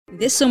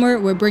This summer,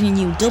 we're bringing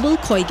you double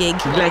Koi gig.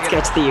 Let's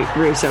get to the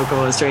Russo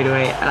goal straight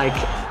away. Like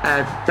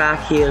a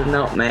back heel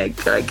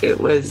nutmeg. Like it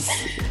was,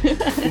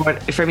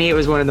 for me, it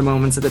was one of the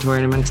moments of the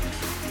tournament.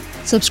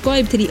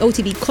 Subscribe to the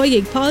OTB Koi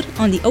Gig pod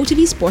on the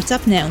OTB Sports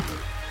app now.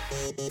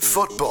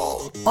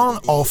 Football on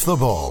Off the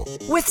Ball.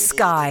 With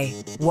Sky.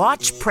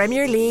 Watch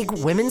Premier League,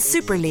 Women's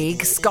Super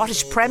League,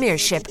 Scottish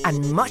Premiership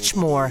and much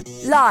more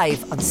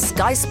live on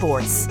Sky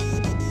Sports.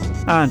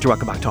 And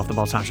welcome back to Off the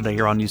Ball Saturday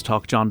here on News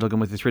Talk. John Duggan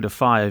with you 3 to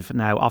 5.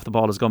 Now, Off the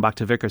Ball is going back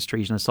to Vickers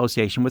Street in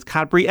association with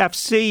Cadbury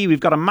FC. We've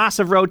got a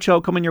massive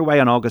roadshow coming your way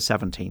on August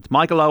 17th.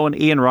 Michael Owen,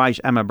 Ian Wright,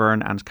 Emma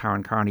Byrne and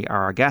Karen Carney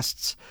are our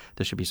guests.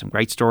 There should be some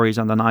great stories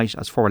on the night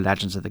as 4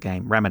 legends of the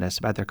game reminisce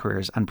about their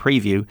careers and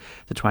preview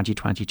the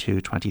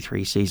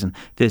 2022-23 season.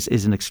 This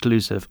is an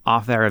exclusive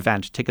off-air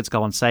event. Tickets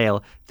go on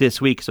sale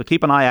this week, so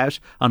keep an eye out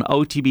on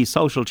OTB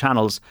social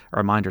channels. A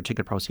reminder,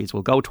 ticket proceeds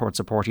will go towards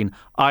supporting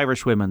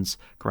Irish women's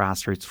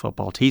grassroots football.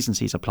 T's and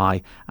C's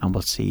apply, and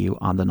we'll see you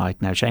on the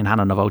night. Now, Shane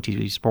Hannon of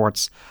OTB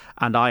Sports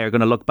and I are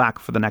going to look back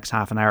for the next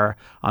half an hour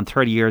on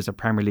 30 years of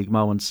Premier League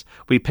moments.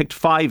 We picked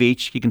 5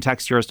 each. You can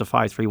text yours to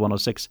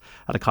 53106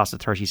 at a cost of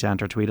 30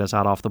 cents or tweet us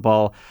at Off the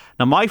Ball.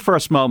 Now, my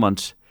first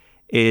moment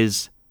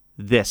is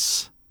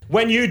this.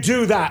 When you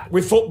do that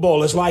with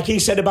footballers, like he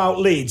said about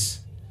Leeds,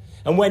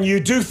 and when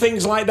you do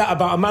things like that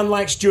about a man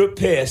like Stuart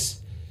Pearce,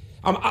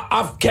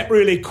 I've kept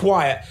really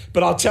quiet,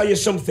 but I'll tell you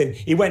something.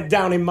 He went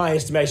down in my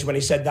estimation when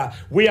he said that.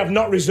 We have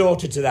not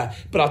resorted to that.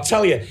 But I'll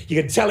tell you,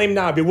 you can tell him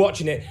now, be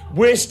watching it,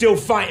 we're still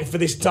fighting for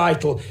this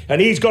title, and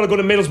he's got to go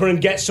to Middlesbrough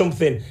and get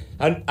something.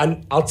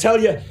 And I'll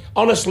tell you,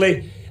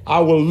 honestly,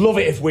 I will love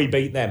it if we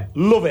beat them.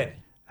 Love it.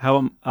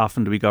 How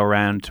often do we go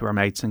around to our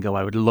mates and go,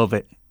 I would love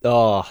it?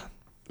 Oh,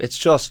 it's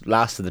just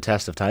lasted the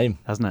test of time,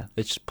 hasn't it?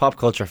 It's pop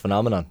culture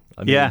phenomenon.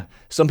 I mean, yeah.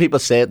 Some people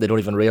say it, they don't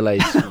even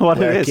realise what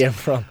where it is. It came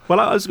from. Well,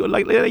 I was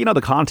like, you know, the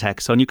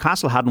context. So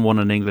Newcastle hadn't won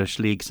an English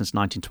league since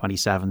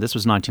 1927. This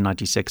was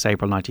 1996,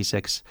 April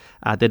 96.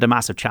 They had a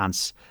massive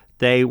chance.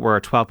 They were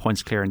 12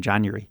 points clear in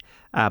January.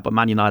 But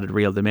Man United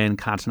reeled them in.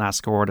 Cantona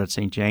scored at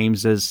St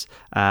James's.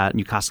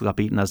 Newcastle got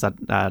beaten, as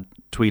that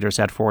tweeter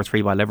said,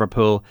 4-3 by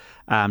Liverpool.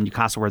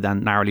 Newcastle were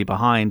then narrowly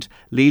behind.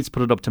 Leeds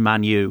put it up to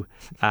Man U,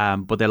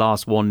 but they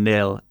lost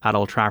 1-0 at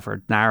Old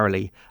Trafford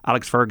narrowly.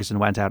 Alex Ferguson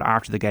went out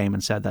after the game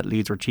and said that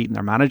Leeds were cheating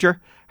their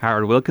manager,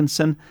 Harold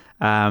Wilkinson,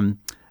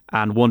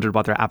 and wondered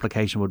what their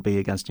application would be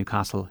against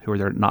Newcastle, who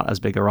were not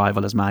as big a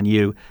rival as Man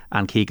U,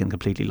 and Keegan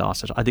completely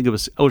lost it. I think it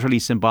was utterly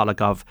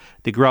symbolic of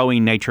the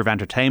growing nature of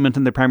entertainment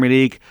in the Premier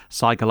League,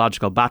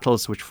 psychological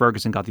battles, which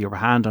Ferguson got the upper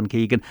hand on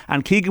Keegan,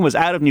 and Keegan was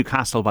out of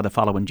Newcastle by the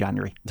following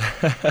January.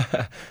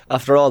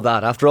 After all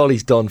that, after all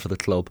he's done for the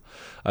club,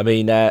 I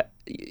mean,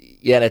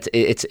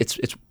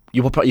 it's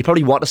you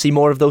probably want to see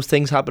more of those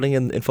things happening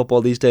in football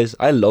these days.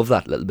 I love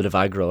that little bit of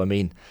aggro. I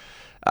mean,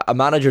 a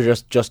manager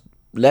just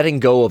letting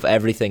go of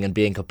everything and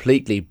being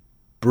completely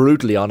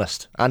brutally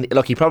honest. And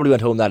look, he probably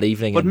went home that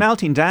evening. But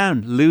melting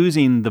down,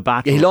 losing the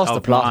battle. He lost the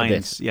plot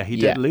minds. a bit. Yeah, he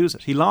did lose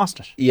it. He lost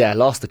it. Yeah,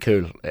 lost the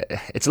cool.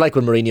 It's like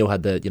when Mourinho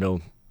had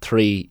the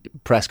 3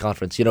 press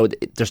conference. You know,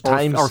 there's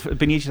times. Or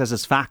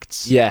Benitez's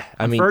facts. Yeah,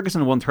 I mean,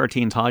 Ferguson won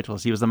 13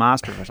 titles. He was the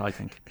master of it, I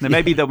think. Now,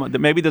 maybe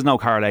there's no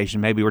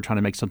correlation. Maybe we're trying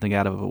to make something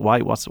out of it.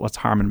 Why? What's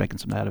harm in making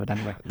something out of it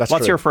anyway? What's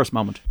true. Your first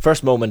moment?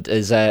 First moment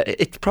is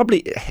it's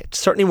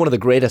certainly one of the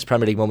greatest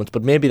Premier League moments,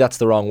 but maybe that's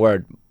the wrong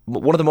word.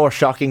 One of the more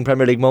shocking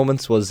Premier League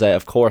moments was,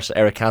 of course,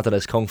 Eric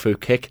Cantona's Kung Fu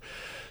kick.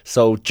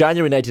 So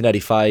January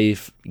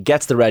 1995,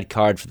 gets the red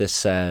card for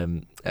this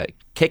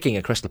kicking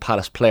a Crystal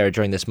Palace player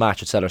during this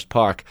match at Sellers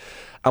Park.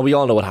 And we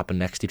all know what happened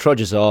next. He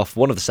trudges off.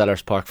 One of the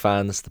Sellers Park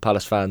fans, the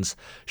Palace fans,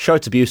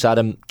 shouts abuse at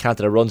him.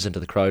 Cantona runs into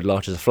the crowd,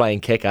 launches a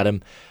flying kick at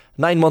him.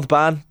 9-month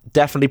ban.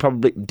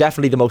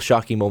 Definitely the most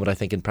shocking moment, I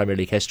think, in Premier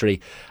League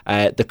history.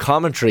 The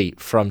commentary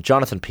from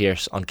Jonathan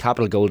Pearce on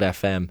Capital Gold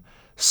FM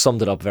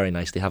summed it up very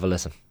nicely. Have a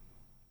listen.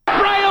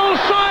 Braille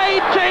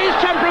side to his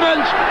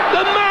temperament,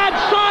 the mad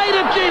side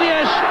of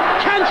genius.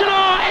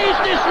 Cantona is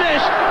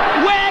dismissed.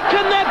 Where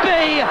can there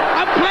be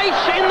a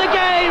place in the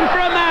game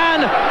for a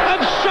man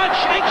of such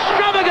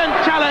extravagant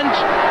talent,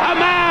 a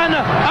man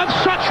of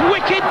such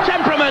wicked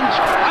temperament,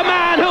 a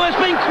man who has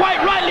been quite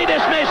rightly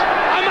dismissed,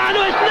 a man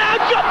who has now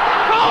jumped.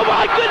 Oh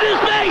my goodness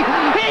me!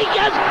 He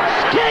has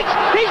kicked,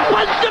 he's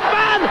punched a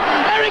fan.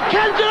 Eric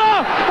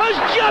Cantona has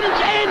jumped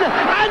in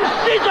and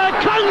scissor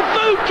Kung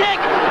Fu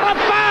kick a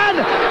fan.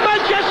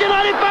 Manchester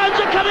United fans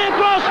are coming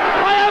across.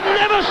 I have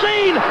never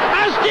seen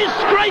as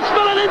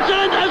disgraceful an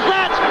incident as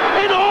that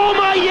in all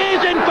my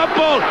years in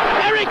football.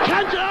 Eric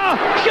Cantona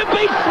should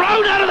be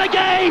thrown out of the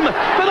game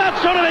for that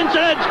sort of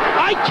incident.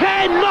 I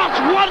care not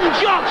one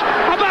jot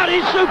about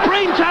his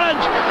supreme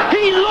talent.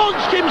 He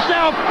launched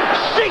himself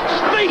 6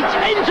 feet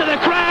into the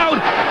crowd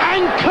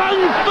and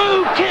Kung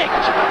Fu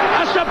kicked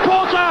a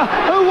supporter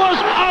who was,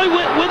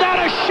 without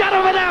a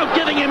shadow of a doubt,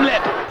 giving him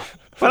lip.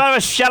 But I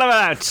was shut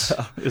about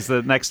is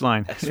the next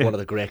line. It's one of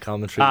the great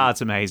commentary.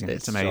 It's amazing.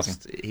 It's amazing.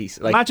 He's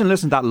like, imagine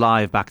listening to that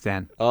live back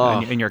then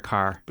in your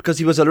car. Because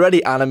he was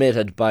already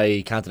animated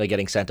by Cantona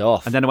getting sent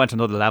off. And then it went to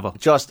another level.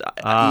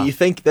 You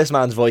think this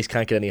man's voice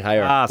can't get any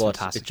higher, but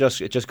fantastic.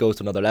 it just goes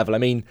to another level. I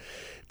mean,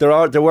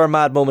 there were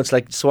mad moments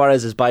like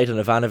Suarez's bite on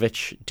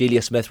Ivanovic,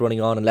 Delia Smith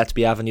running on and Let's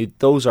Be Avenue.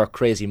 Those are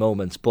crazy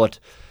moments, but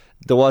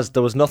there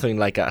was nothing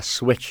like a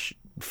switch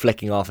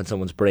flicking off in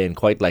someone's brain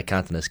quite like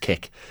Cantona's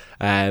kick.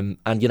 And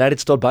United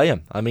stood by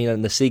him. I mean,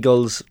 in the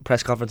Seagulls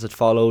press conference that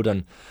followed,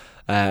 and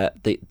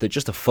they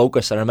just the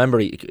focus. I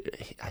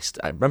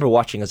remember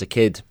watching as a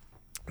kid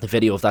the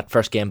video of that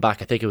first game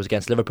back. I think it was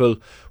against Liverpool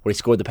where he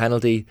scored the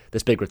penalty,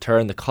 this big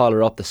return, the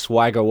collar up, the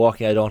swagger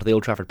walking out onto the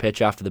Old Trafford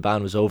pitch after the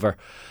ban was over,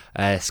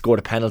 scored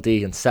a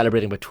penalty and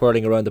celebrating by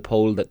twirling around the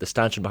pole, the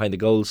stanchion behind the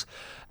goals.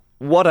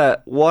 What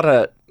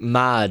a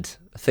mad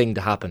thing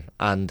to happen.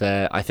 And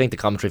I think the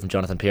commentary from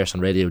Jonathan Pearce on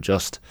radio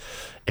just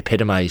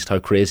epitomised how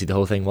crazy the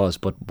whole thing was,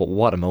 but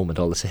what a moment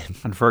all the same.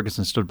 And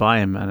Ferguson stood by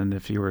him, and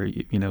if you were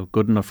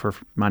good enough for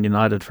Man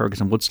United,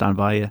 Ferguson would stand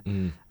by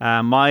you.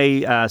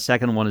 My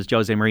second one is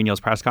Jose Mourinho's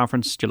press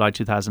conference, July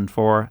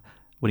 2004,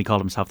 when he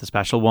called himself the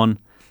special one.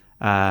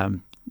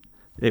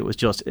 It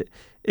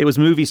was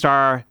movie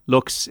star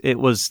looks. It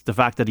was the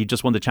fact that he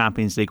just won the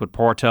Champions League with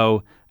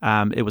Porto.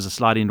 It was a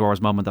sliding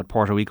doors moment that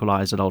Porto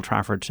equalised at Old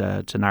Trafford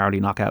to narrowly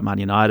knock out Man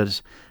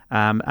United.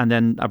 And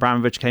then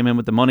Abramovich came in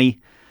with the money,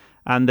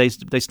 and they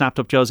snapped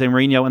up Jose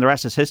Mourinho, and the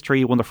rest is history.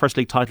 He won the first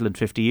league title in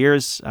 50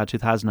 years,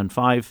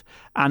 2005,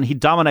 and he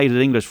dominated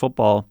English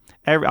football.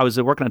 I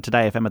was working at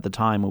Today FM at the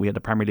time when we had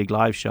the Premier League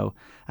live show,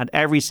 and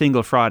every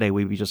single Friday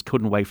we just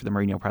couldn't wait for the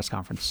Mourinho press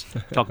conference.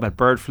 Talking about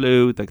bird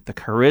flu, the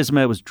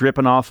charisma was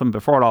dripping off him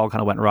before it all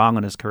kind of went wrong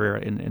in his career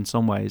in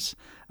some ways.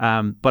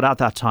 But at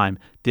that time,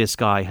 this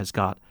guy has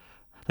got,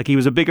 like, he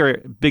was a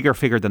bigger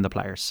figure than the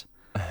players.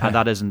 And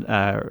that isn't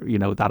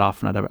that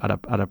often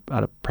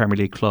at a Premier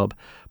League club.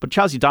 But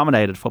Chelsea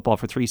dominated football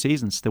for 3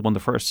 seasons. They won the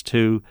first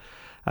 2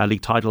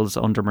 league titles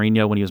under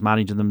Mourinho when he was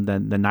managing them.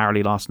 Then they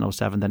narrowly lost in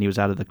 2007. Then he was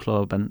out of the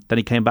club, and then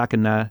he came back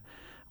and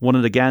won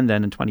it again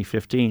then in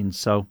 2015.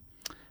 So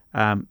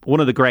one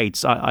of the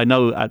greats. I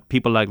know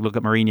people look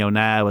at Mourinho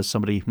now as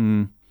somebody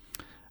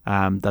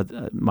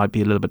that might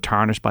be a little bit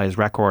tarnished by his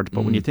record.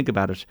 But when you think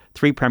about it,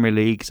 3 Premier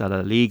Leagues at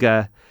a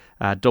Liga.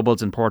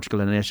 Doubles in Portugal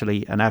and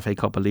Italy, an FA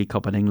Cup, a League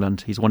Cup in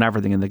England. He's won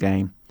everything in the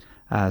game.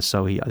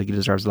 So I think he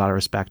deserves a lot of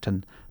respect.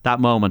 And that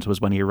moment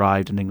was when he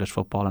arrived in English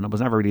football, and it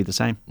was never really the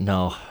same.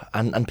 No.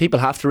 And people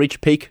have to reach a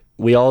peak.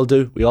 We all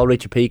do. We all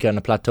reach a peak and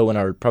a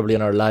plateau probably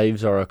in our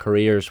lives or our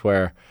careers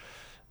where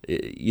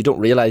you don't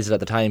realise it at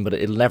the time, but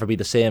it'll never be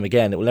the same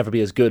again. It will never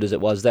be as good as it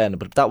was then.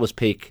 But that was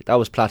peak. That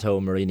was plateau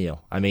Mourinho.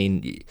 I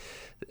mean,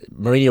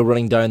 Mourinho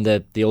running down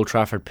the Old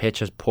Trafford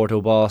pitch as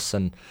Porto boss,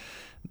 and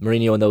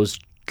Mourinho in those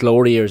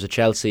glory years at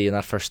Chelsea in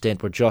that first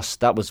stint were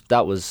just that was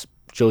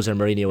Jose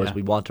Mourinho as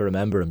we want to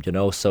remember him,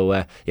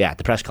 So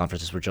the press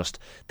conferences were just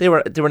they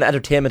were an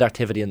entertainment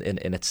activity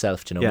in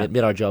itself, It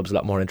made our jobs a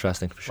lot more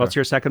interesting for sure. What's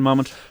your second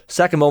moment?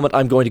 Second moment,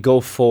 I'm going to go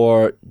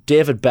for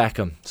David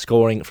Beckham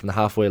scoring from the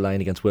halfway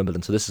line against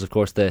Wimbledon. So this is of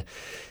course the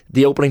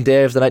opening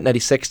day of the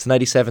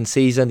 1996-97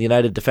 season. The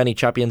United defending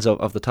champions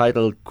of the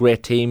title,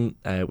 great team.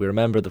 We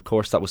remember, of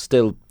course, that was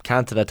still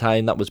Cantona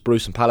time. That was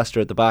Bruce and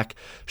Pallister at the back,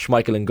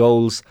 Schmeichel in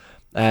goals.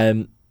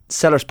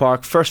 Sellers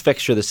Park, first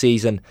fixture of the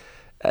season.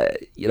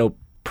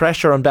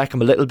 Pressure on Beckham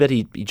a little bit.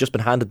 He'd just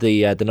been handed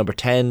the number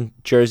 10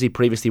 jersey,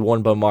 previously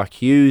worn by Mark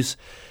Hughes.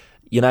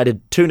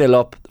 United 2-0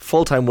 up,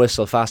 full-time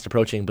whistle, fast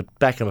approaching, but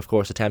Beckham, of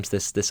course, attempts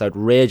this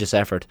outrageous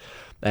effort.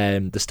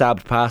 The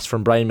stabbed pass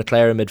from Brian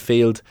McClare in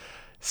midfield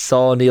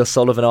saw Neil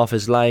Sullivan off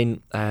his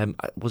line. I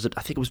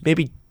think it was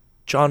maybe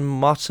John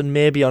Motson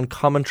maybe on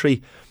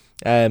commentary,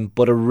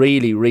 but a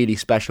really, really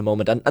special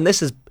moment. And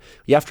this is,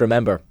 you have to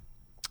remember,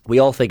 we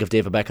all think of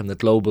David Beckham, the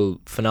global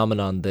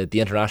phenomenon, the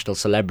international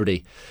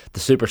celebrity, the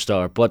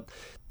superstar. But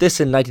this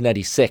in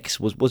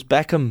 1996 was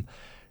Beckham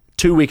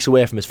 2 weeks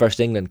away from his first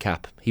England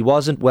cap. He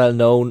wasn't well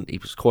known. He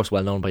was, of course,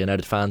 well known by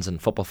United fans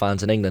and football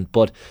fans in England.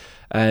 But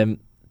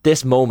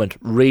this moment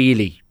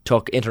really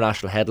took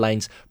international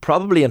headlines.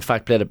 Probably, in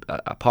fact, played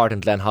a part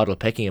in Glenn Hoddle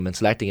picking him and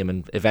selecting him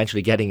and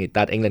eventually getting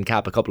that England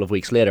cap a couple of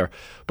weeks later.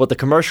 But the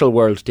commercial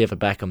world David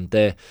Beckham,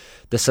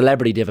 the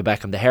celebrity David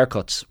Beckham, the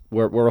haircuts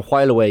were a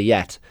while away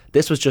yet.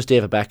 This was just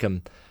David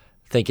Beckham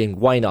thinking,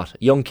 why not?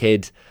 Young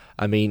kid.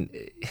 I mean,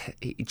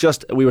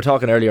 we were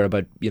talking earlier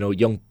about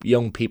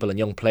young people and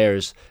young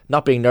players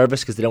not being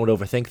nervous because they don't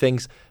overthink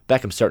things.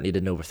 Beckham certainly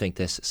didn't overthink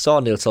this. Saw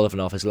Neil Sullivan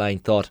off his line,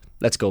 thought,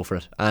 let's go for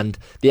it. And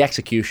the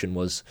execution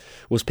was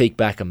peak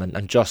Beckham,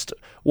 and just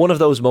one of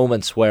those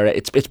moments where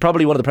it's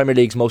probably one of the Premier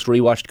League's most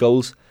rewatched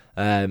goals.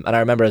 And I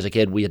remember as a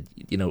kid we had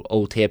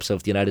old tapes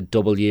of the United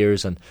double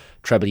years and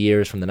treble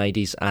years from the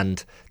 90s,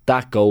 and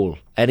that goal,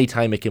 any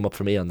time it came up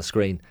for me on the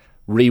screen,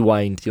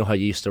 rewind. You know how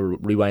you used to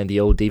rewind the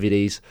old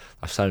DVDs?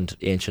 I sound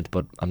ancient,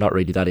 but I'm not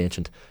really that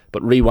ancient.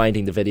 But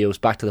rewinding the videos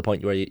back to the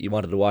point where you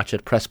wanted to watch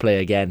it, press play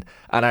again.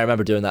 And I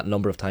remember doing that a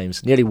number of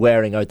times, nearly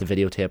wearing out the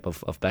videotape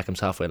of Beckham's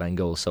halfway line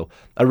goals. So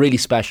a really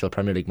special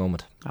Premier League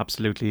moment.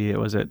 Absolutely. It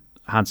was it.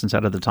 Hansen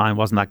said at the time,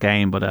 wasn't that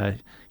game, but you're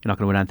not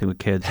going to win anything with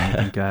kids.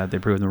 I think they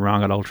proved them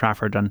wrong at Old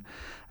Trafford. And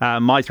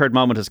my third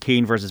moment is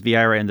Keane versus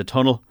Vieira in the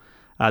tunnel.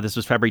 This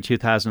was February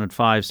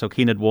 2005. So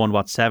Keane had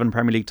won, 7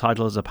 Premier League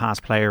titles as a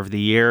past player of the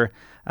year.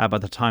 By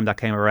the time that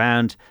came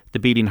around, the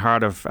beating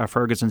heart of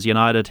Ferguson's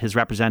United, his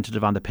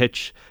representative on the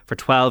pitch for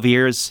 12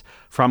 years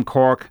from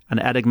Cork, an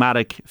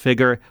enigmatic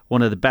figure,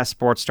 one of the best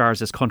sports stars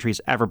this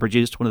country's ever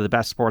produced, one of the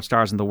best sports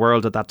stars in the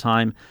world at that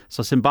time.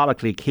 So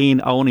symbolically,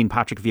 Keane owning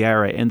Patrick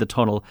Vieira in the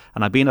tunnel,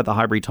 and I've been at the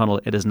Highbury tunnel,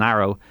 it is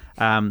narrow,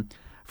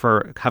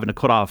 for having to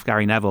cut off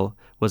Gary Neville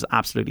was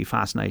absolutely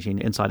fascinating.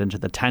 Insight into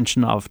the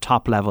tension of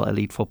top-level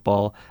elite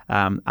football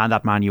and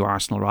that Man U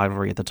Arsenal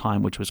rivalry at the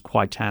time, which was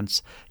quite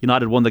tense.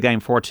 United won the game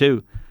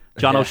 4-2.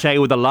 John O'Shea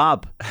with a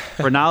lob.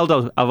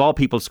 Ronaldo, of all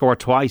people,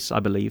 scored twice, I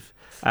believe.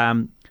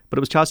 But it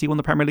was Chelsea who won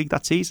the Premier League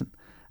that season.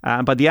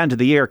 By the end of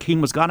the year,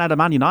 Keane was gone out of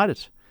Man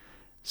United.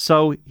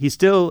 So he's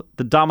still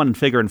the dominant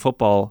figure in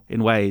football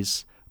in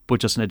ways, but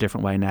just in a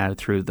different way now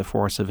through the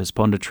force of his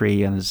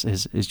punditry and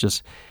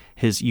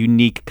his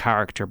unique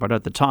character. But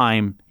at the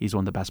time, he's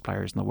one of the best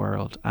players in the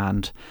world.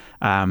 And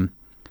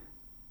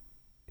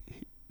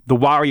the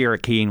warrior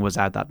Keane was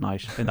out that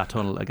night in that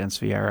tunnel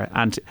against Vieira.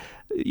 And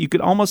you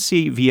could almost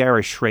see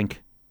Vieira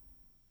shrink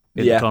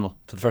in the tunnel.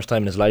 For the first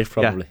time in his life,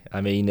 probably. Yeah.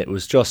 I mean, it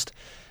was just...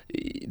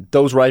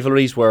 Those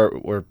rivalries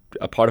were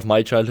a part of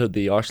my childhood,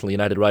 the Arsenal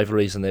United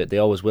rivalries, and they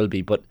always will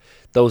be. But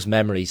those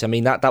memories, I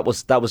mean, that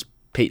was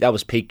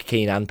peak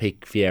Keane and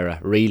peak Vieira,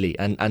 really.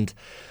 And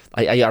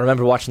I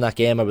remember watching that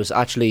game. I was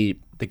actually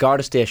the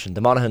Garda station,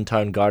 the Monaghan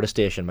Town Garda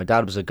station. My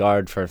dad was a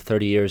guard for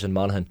 30 years in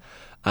Monaghan,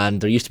 and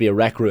there used to be a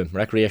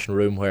recreation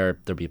room where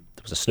there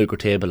was a snooker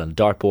table and a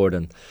dartboard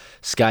and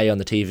Sky on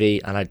the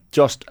TV. And I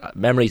just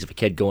memories of a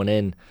kid going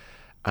in,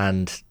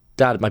 and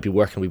Dad might be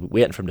working, we'd be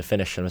waiting for him to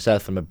finish, and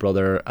myself and my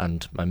brother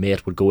and my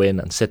mate would go in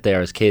and sit there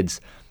as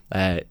kids.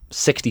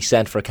 60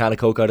 cent for a can of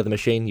Coke out of the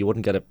machine. You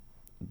wouldn't get a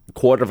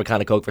quarter of a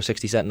can of Coke for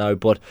 60 cent now,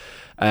 but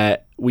I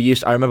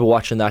remember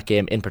watching that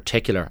game in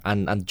particular,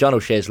 and John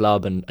O'Shea's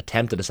lob and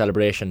attempt at a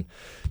celebration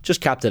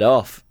just capped it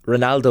off.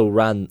 Ronaldo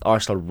ran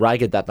Arsenal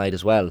ragged that night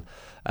as well.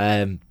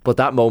 But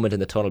that moment in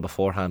the tunnel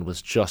beforehand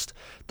was just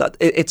that.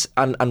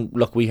 And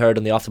look, we heard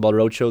on the Off the Ball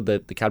Roadshow,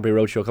 the Cadbury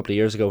Roadshow a couple of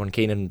years ago, when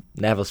Keane and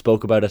Neville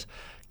spoke about it.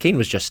 Keane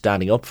was just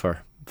standing up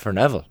for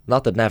Neville.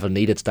 Not that Neville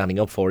needed standing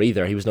up for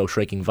either. He was no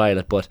shrieking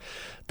violet, but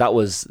that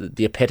was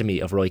the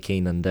epitome of Roy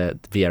Keane and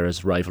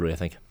Vieira's rivalry, I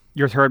think.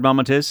 Your third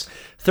moment is?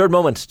 Third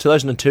moment,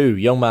 2002,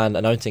 young man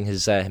announcing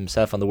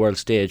himself on the world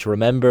stage.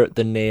 Remember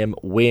the name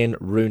Wayne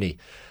Rooney.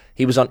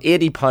 He was on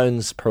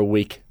 £80 per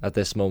week at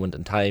this moment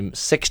in time,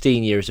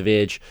 16 years of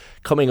age,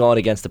 coming on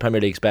against the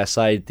Premier League's best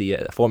side, the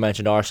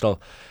aforementioned Arsenal,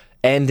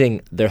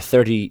 ending their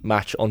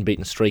 30-match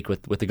unbeaten streak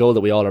with the goal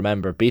that we all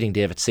remember, beating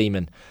David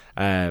Seaman,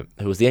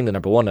 who was the England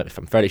number one, if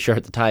I'm fairly sure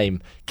at the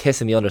time,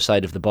 kissing the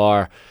underside of the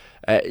bar.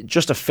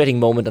 Just a fitting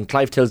moment. And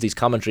Clive Tilsley's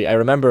commentary, I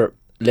remember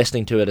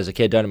listening to it as a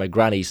kid down at my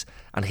granny's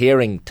and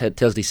hearing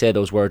Tilsley say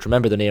those words,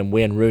 remember the name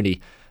Wayne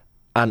Rooney,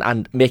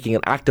 and making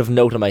an active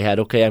note in my head,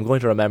 okay, I'm going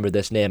to remember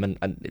this name,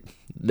 and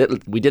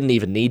we didn't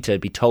even need to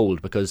be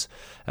told because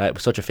it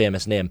was such a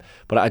famous name.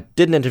 But I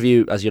did an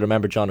interview, as you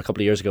remember, John, a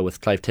couple of years ago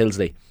with Clive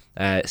Tilsley,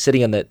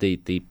 sitting in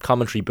the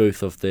commentary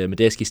booth of the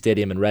Madejski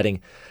Stadium in Reading,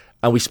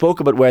 and we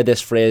spoke about where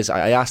this phrase,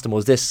 I asked him,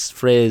 was this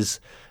phrase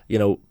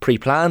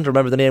pre-planned?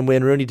 Remember the name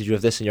Wayne Rooney? Did you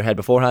have this in your head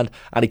beforehand?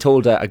 And he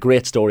told a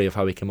great story of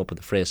how he came up with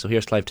the phrase. So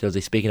here's Clive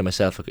Tilsley speaking to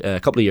myself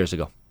a couple of years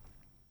ago.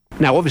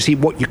 Now, obviously,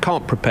 what you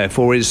can't prepare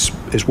for is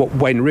what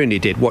Wayne Rooney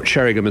did, what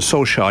Sheringham and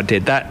Solskjaer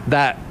did.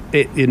 That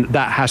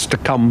has to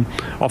come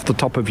off the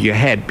top of your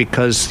head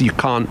because you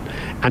can't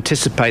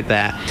anticipate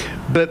that.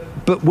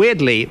 But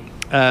weirdly,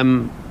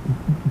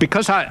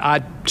 because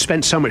I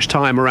spent so much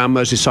time around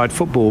Merseyside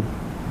football,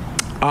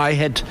 I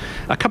had,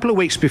 a couple of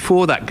weeks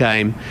before that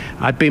game,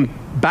 I'd been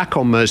back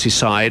on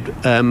Merseyside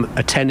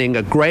attending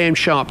a Graham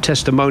Sharp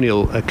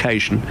testimonial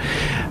occasion,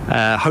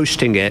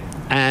 hosting it,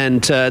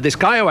 and this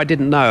guy who I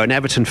didn't know, an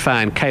Everton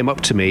fan, came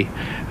up to me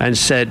and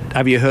said,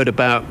 have you heard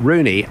about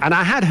Rooney? And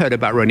I had heard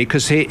about Rooney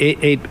because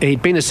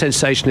he'd been a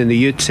sensation in the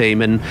youth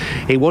team, and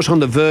he was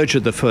on the verge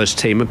of the first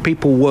team, and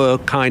people were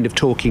kind of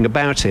talking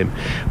about him,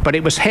 but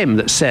it was him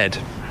that said,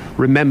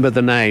 remember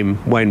the name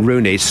Wayne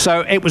Rooney.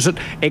 So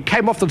it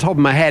came off the top of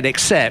my head,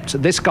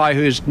 except this guy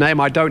whose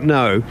name I don't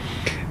know,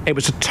 it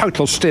was a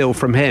total steal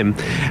from him.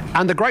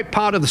 And the great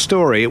part of the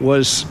story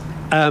was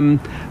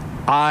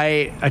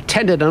I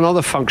attended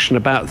another function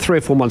about 3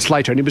 or 4 months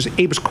later, and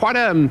he was quite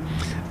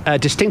a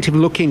distinctive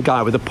looking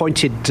guy with a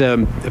pointed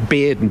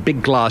beard and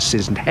big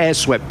glasses and hair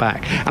swept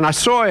back. And I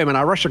saw him and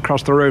I rushed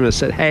across the room and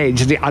said, hey,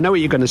 I know what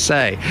you're going to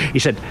say. He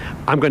said,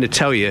 I'm going to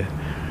tell you,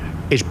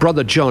 his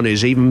brother John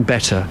is even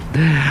better.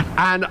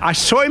 And I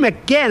saw him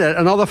again at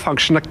another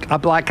function,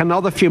 like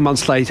another few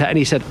months later, and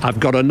he said, I've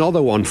got another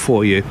one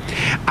for you.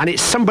 And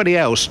it's somebody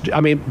else.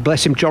 I mean,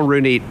 bless him, John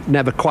Rooney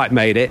never quite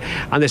made it,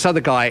 and this other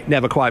guy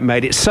never quite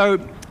made it.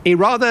 So he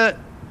rather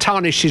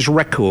tarnished his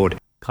record.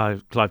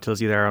 Clive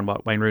tells you there on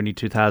what Wayne Rooney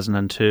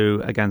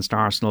 2002 against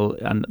Arsenal,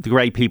 and the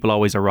great people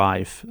always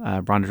arrive.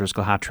 Brandon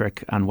Driscoll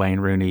hat-trick and Wayne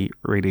Rooney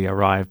really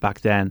arrived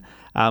back then.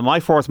 My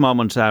fourth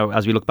moment,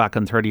 as we look back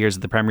on 30 years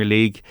of the Premier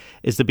League,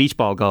 is the beach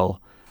ball goal.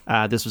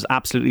 This was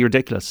absolutely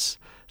ridiculous.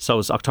 So it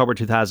was October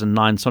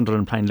 2009,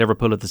 Sunderland playing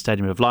Liverpool at the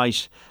Stadium of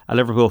Light. A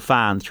Liverpool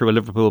fan threw a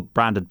Liverpool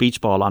branded beach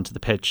ball onto the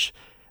pitch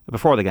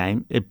before the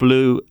game. It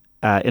blew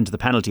into the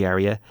penalty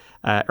area.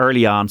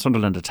 Early on,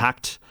 Sunderland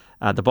attacked.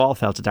 The ball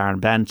fell to Darren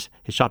Bent.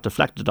 His shot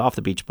deflected off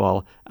the beach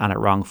ball and it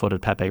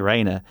wrong-footed Pepe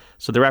Reina.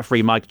 So the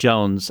referee, Mike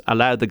Jones,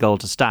 allowed the goal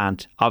to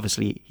stand.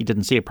 Obviously, he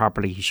didn't see it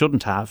properly. He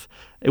shouldn't have.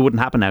 It wouldn't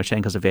happen now,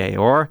 Shane, because of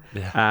VAR.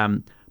 Yeah.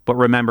 But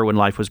remember when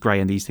life was grey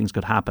and these things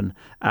could happen.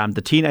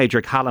 The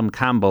teenager Callum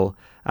Campbell,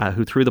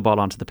 who threw the ball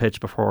onto the pitch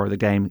before the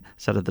game,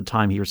 said at the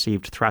time he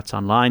received threats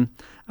online.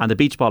 And the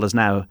beach ball is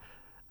now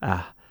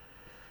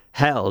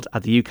held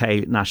at the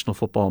UK National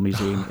Football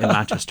Museum in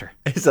Manchester.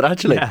 Is it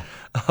actually? Yeah.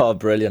 Oh,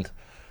 brilliant.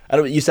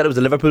 And you said it was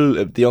a Liverpool,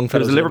 the young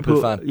fellow was a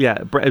Liverpool fan. Yeah,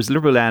 it was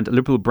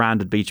Liverpool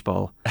branded beach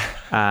ball.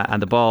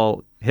 And the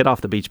ball hit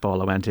off the beach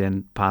ball and went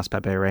in past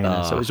Pepe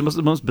Reina. So it was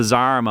the most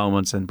bizarre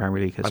moments in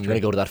Premier League history. I'm going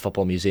to go to that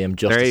football museum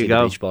just to see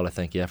the beach ball, I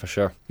think. Yeah, for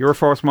sure. Your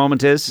fourth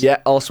moment is?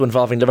 Yeah, also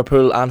involving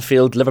Liverpool,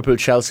 Anfield,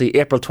 Liverpool-Chelsea,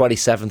 April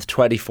 27th,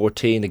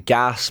 2014. A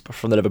gasp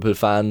from the Liverpool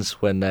fans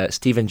when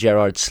Steven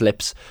Gerrard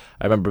slips.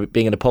 I remember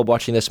being in a pub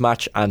watching this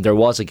match and there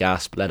was a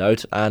gasp let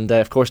out. And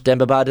of course,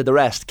 Demba Ba did the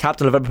rest.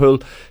 Captain of Liverpool,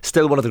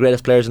 still one of the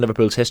greatest players in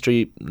Liverpool's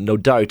history, no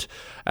doubt.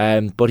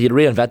 But he had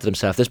reinvented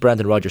himself. This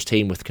Brendan Rodgers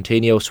team with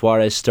Coutinho,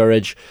 Suarez,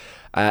 Sturridge,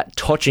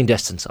 touching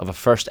distance of a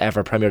first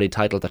ever Premier League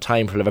title at the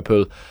time for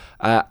Liverpool.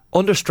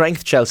 Under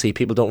strength Chelsea,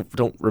 people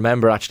don't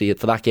remember actually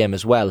for that game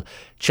as well.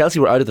 Chelsea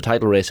were out of the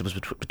title race. It was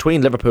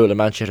between Liverpool and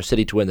Manchester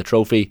City to win the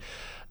trophy.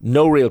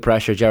 No real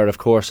pressure. Gerrard, of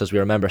course, as we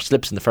remember,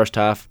 slips in the first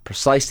half,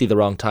 precisely the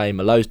wrong time,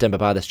 allows Demba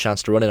Ba this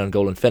chance to run in on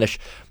goal and finish.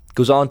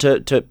 Goes on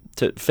to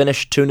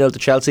finish 2-0 to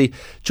Chelsea.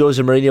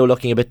 Jose Mourinho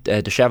looking a bit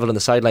dishevelled on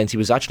the sidelines. He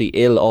was actually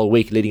ill all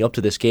week leading up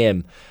to this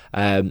game,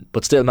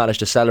 but still managed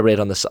to celebrate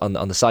on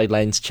the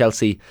sidelines.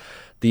 Chelsea,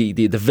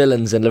 the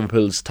villains in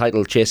Liverpool's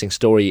title chasing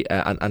story,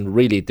 and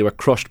really they were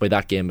crushed by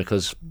that game,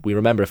 because we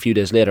remember a few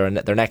days later in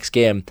their next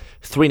game,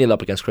 3-0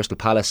 up against Crystal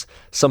Palace,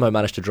 somehow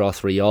managed to draw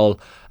 3-3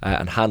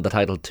 and hand the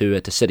title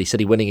to City.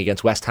 City winning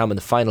against West Ham on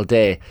the final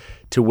day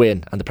to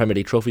win, and the Premier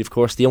League trophy, of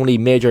course, the only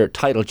major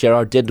title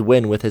Gerrard did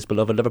win with his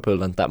beloved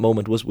Liverpool, and that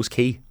moment was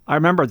key. I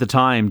remember at the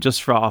time,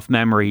 just for off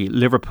memory,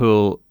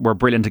 Liverpool were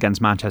brilliant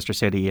against Manchester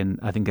City in,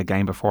 I think, a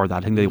game before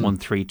that. I think they won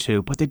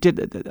 3-2, but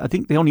I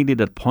think they only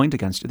needed a point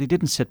against it. They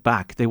didn't sit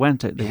back. They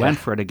went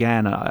for it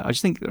again. I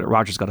just think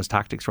Rodgers got his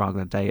tactics wrong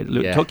that day.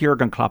 It took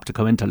Jurgen Klopp to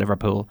come into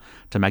Liverpool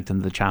to make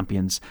them the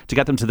champions, to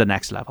get them to the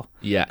next level.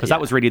 Because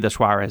that was really the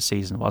Suarez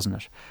season, wasn't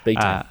it? Big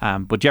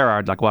time. But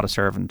Gerrard, like, what a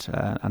servant,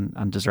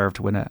 and deserved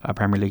to win a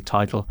Premier League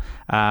title.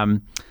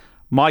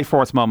 My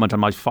fourth moment,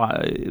 and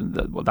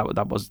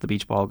that was the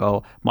beach ball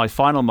goal. My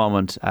final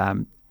moment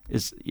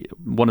is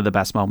one of the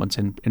best moments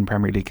in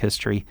Premier League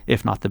history,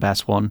 if not the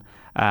best one.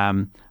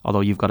 Although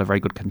you've got a very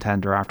good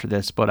contender after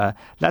this. But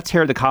let's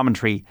hear the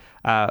commentary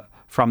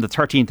from the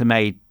 13th of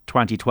May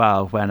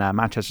 2012 when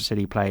Manchester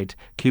City played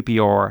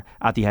QPR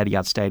at the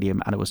Etihad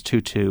Stadium, and it was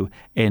 2-2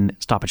 in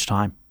stoppage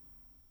time.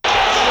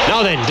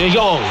 Now then, De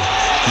Jong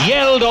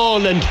yelled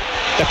on and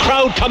the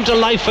crowd come to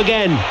life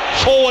again.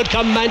 Forward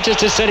come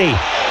Manchester City.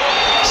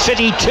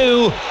 City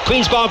 2,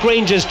 Queen's Park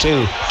Rangers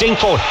 2.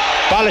 Dingford,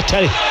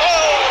 Balotelli.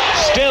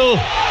 Still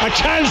a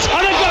chance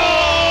and a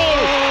goal!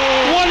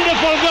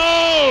 Wonderful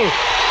goal!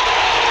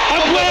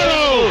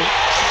 Aguero!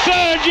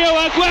 Sergio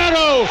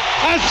Aguero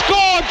has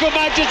scored for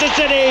Manchester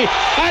City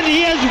and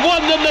he has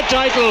won them the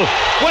title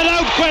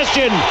without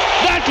question.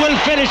 That will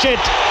finish it.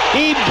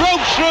 He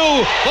broke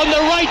through on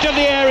the right of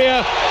the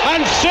area,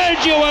 and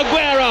Sergio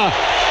Aguero,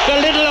 the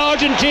little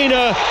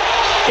Argentina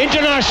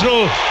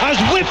international, has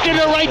whipped in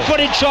a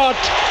right-footed shot,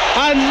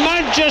 and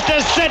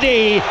Manchester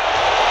City,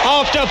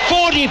 after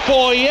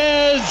 44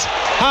 years,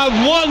 have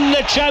won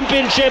the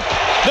championship,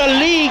 the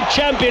league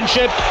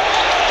championship,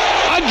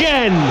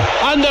 again,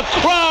 and the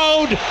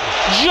crowd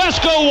just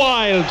go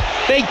wild.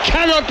 They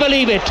cannot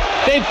believe it.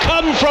 They've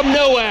come from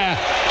nowhere,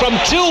 from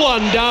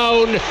 2-1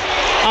 down.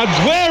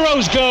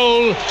 Aguero's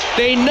goal.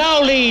 They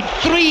now lead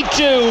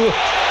 3-2.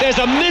 There's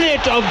a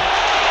minute of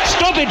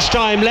stoppage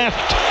time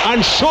left,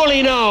 and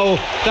surely now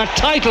the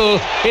title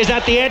is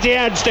at the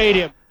Etihad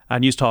Stadium.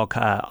 News Talk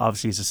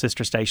obviously is a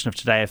sister station of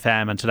Today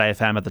FM, and Today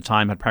FM at the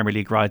time had Premier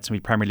League rights, and we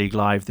Premier League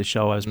Live, the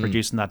show I was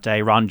producing that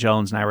day. Ron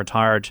Jones, now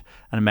retired,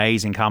 an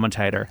amazing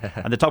commentator.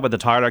 And they talk about the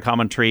Tyler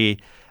commentary.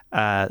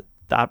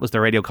 That was the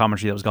radio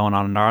commentary that was going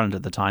on in Ireland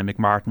at the time. Mick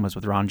Martin was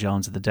with Ron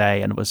Jones of the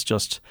day, and it was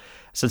just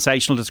a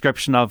sensational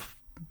description of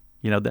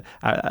You know,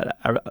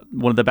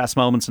 one of the best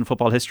moments in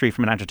football history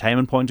from an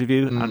entertainment point of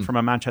view and from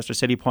a Manchester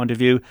City point of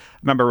view. I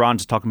remember Ron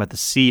just talking about the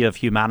sea of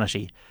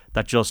humanity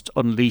that just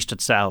unleashed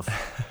itself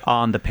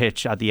on the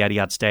pitch at the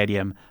Etihad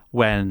Stadium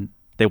when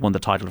they won the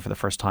title for the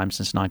first time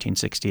since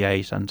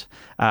 1968. And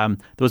there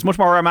was much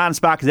more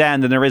romance back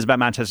then than there is about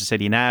Manchester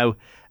City now.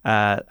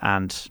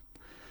 And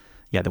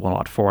yeah, they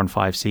won 4 and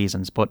 5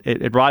 seasons, but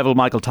it rivaled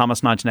Michael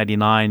Thomas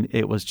 1989.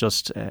 It was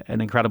just an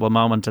incredible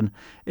moment, and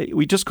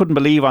we just couldn't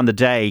believe on the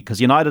day,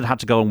 because United had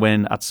to go and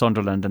win at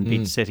Sunderland and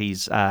beat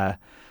City's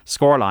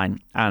scoreline,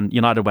 and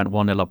United went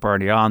 1-0 up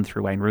early on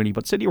through Wayne Rooney,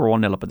 but City were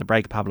 1-0 up in the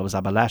break. Pablo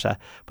Zabaleta,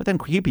 but then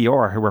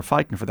QPR, who were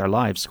fighting for their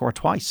lives, scored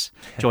twice.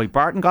 Joey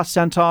Barton got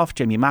sent off,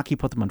 Jamie Mackey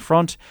put them in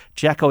front,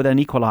 Dzeko then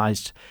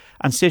equalised,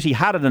 and City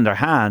had it in their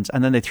hands,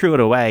 and then they threw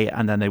it away,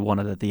 and then they won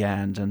it at the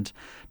end. And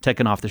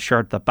taking off the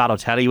shirt that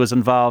Balotelli was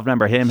involved,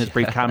 remember him, his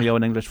brief cameo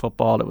in English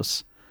football.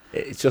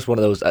 It's just one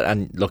of those,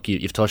 and look,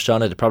 you've touched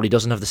on it. It probably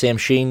doesn't have the same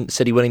sheen,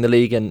 City winning the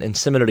league in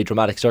similarly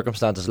dramatic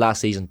circumstances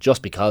last season,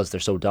 just because they're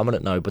so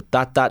dominant now. But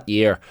that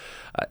year,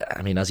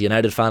 I mean, as a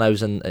United fan, I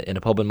was in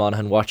a pub in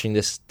Monaghan watching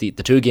the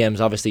 2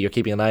 games. Obviously, you're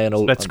keeping an eye on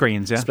split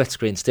screens, split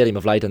screen Stadium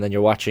of Light, and then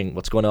you're watching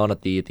what's going on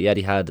at the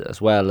Etihad as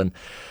well. And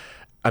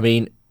I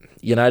mean,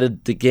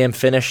 United, the game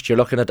finished, you're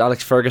looking at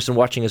Alex Ferguson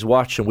watching his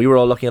watch, and we were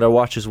all looking at our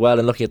watch as well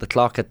and looking at the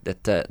clock at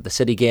the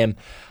City game.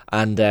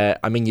 And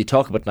I mean, you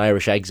talk about an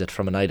Irish exit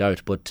from a night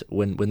out, but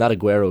when that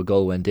Aguero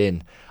goal went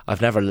in,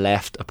 I've never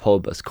left a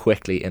pub as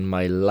quickly in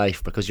my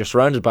life, because you're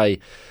surrounded by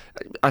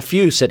a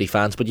few City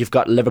fans, but you've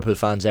got Liverpool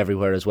fans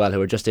everywhere as well,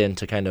 who are just in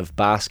to kind of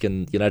bask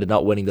in United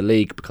not winning the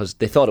league, because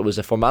they thought it was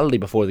a formality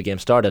before the game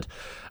started.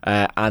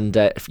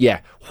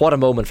 What a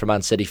moment for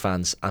Man City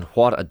fans, and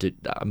what I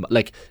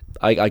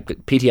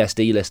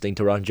PTSD listening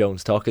to Ron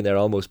Jones talking there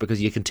almost,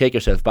 because you can take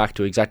yourself back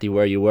to exactly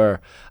where you were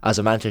as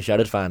a Manchester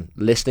United fan,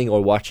 listening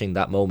or watching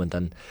that moment,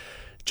 and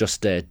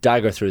just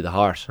dagger through the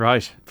heart,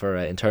 right? For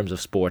in terms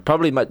of sport,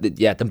 probably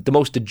the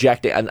most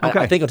dejected, and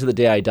I think until the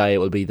day I die, it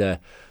will be the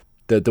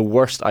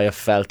worst I have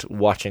felt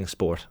watching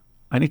sport.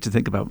 I need to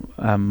think about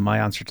my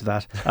answer to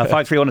that.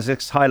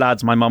 53116, hi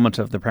lads, my moment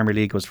of the Premier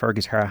League was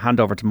Fergie's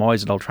handover to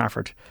Moyes at Old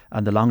Trafford,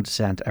 and the long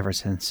descent ever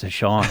since.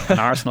 Sean, an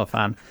Arsenal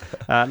fan.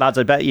 Lads,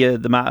 I bet you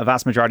the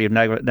vast majority of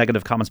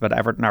negative comments about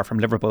Everton are from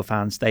Liverpool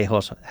fans. They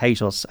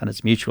hate us and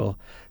it's mutual,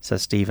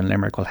 says Steve in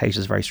Limerick. Well, hate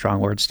is a very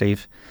strong word,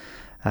 Steve.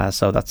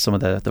 So that's some of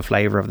the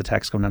flavour of the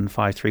text coming in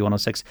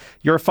 53106.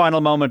 Your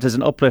final moment is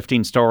an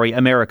uplifting story, a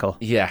miracle.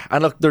 Yeah,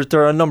 and look,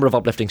 there are a number of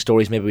uplifting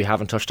stories maybe we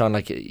haven't touched on.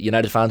 Like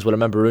United fans will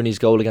remember Rooney's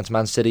goal against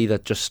Man City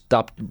that just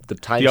stopped the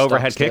time. The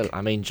overhead kick. I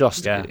mean,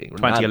 just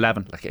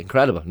 2011.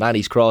 Incredible.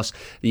 Nani's cross.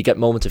 You get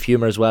moments of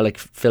humour as well, like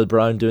Phil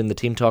Brown doing the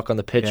team talk on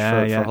the pitch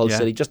for Hull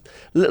City. Just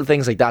little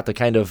things like that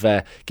kind of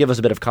give us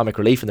a bit of comic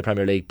relief in the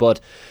Premier League.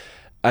 But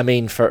I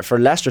mean, for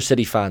Leicester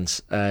City fans,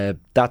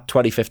 that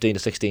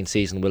 2015-16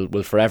 season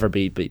will forever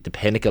be the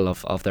pinnacle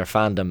of their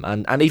fandom,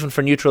 and even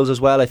for neutrals as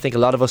well. I think a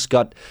lot of us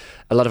got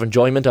a lot of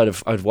enjoyment out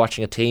of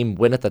watching a team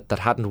win it that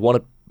hadn't won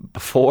it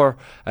before.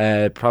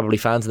 Probably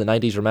fans in the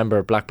 90s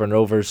remember Blackburn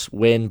Rovers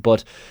win,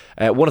 but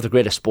one of the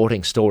greatest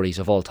sporting stories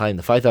of all time,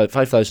 the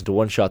 5,000 to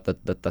 1 shot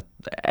that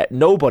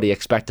nobody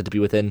expected to be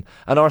within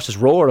an arse's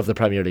roar of the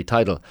Premier League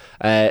title.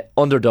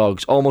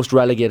 Underdogs, almost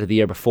relegated the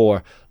year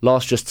before,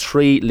 lost just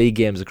 3 league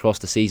games across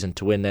the season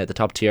to win the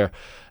top tier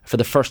for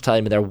the first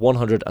time in their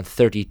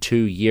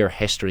 132-year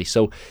history.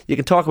 So you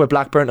can talk about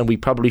Blackburn, and we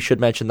probably should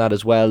mention that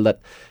as well,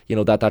 that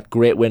that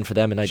great win for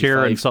them in 95.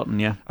 Shearer and Sutton,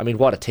 yeah. I mean,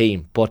 what a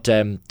team. But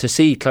to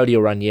see Claudio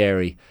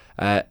Ranieri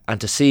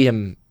and to see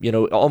him,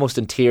 almost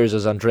in tears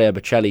as Andrea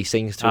Bocelli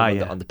sings to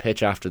him on the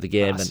pitch after the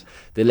game, and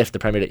they lift the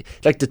Premier League.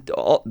 Like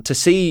to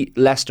see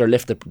Leicester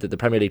lift the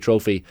Premier League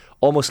trophy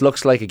almost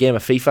looks like a game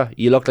of FIFA.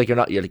 You look like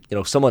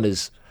someone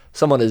is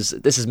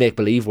this is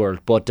make-believe world,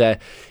 but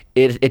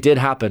it did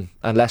happen,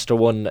 and Leicester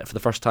won for the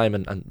first time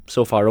and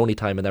so far only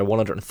time in their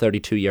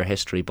 132-year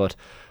history. But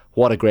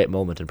what a great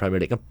moment in Premier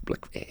League.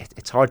 Like,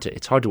 it's hard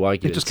to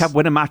argue. They just kept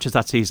winning matches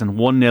that season,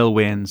 1-0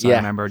 wins. I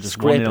remember just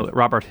 1-0.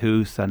 Robert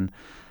Huth and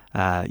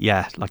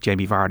like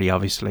Jamie Vardy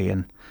obviously,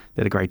 and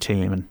they had a great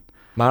team, and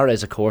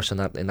Mahrez, of course, in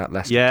that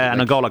Leicester. Yeah,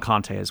 and N'Golo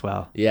Conte as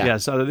well. Yeah.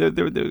 So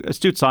the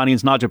astute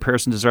signings. Nigel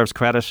Pearson deserves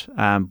credit,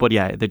 but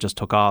they just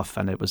took off,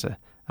 and it was a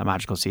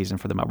magical season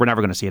for them. We're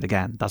never going to see it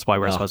again. That's why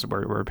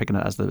we're picking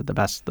it as the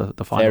best,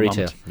 the final fairy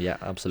moment. tale. Yeah,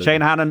 absolutely. Shane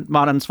Hannon,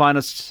 Monaghan's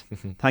finest.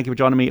 Thank you for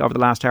joining me over the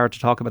last hour to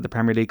talk about the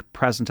Premier League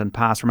present and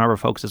past. Remember,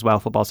 folks, as well,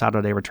 Football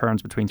Saturday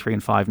returns between 3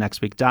 and 5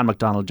 next week. Dan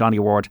McDonald, Johnny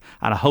Ward,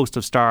 and a host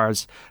of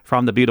stars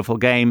from the beautiful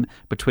game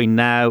between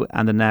now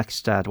and the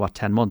next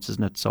 10 months,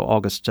 isn't it? So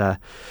August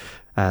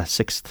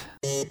 6th.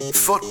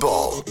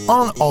 Football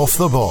on Off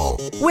the Ball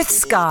with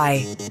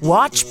Sky.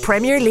 Watch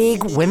Premier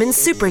League, Women's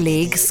Super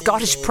League,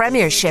 Scottish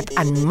Premiership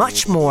and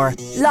much more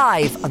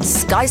live on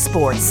Sky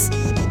Sports.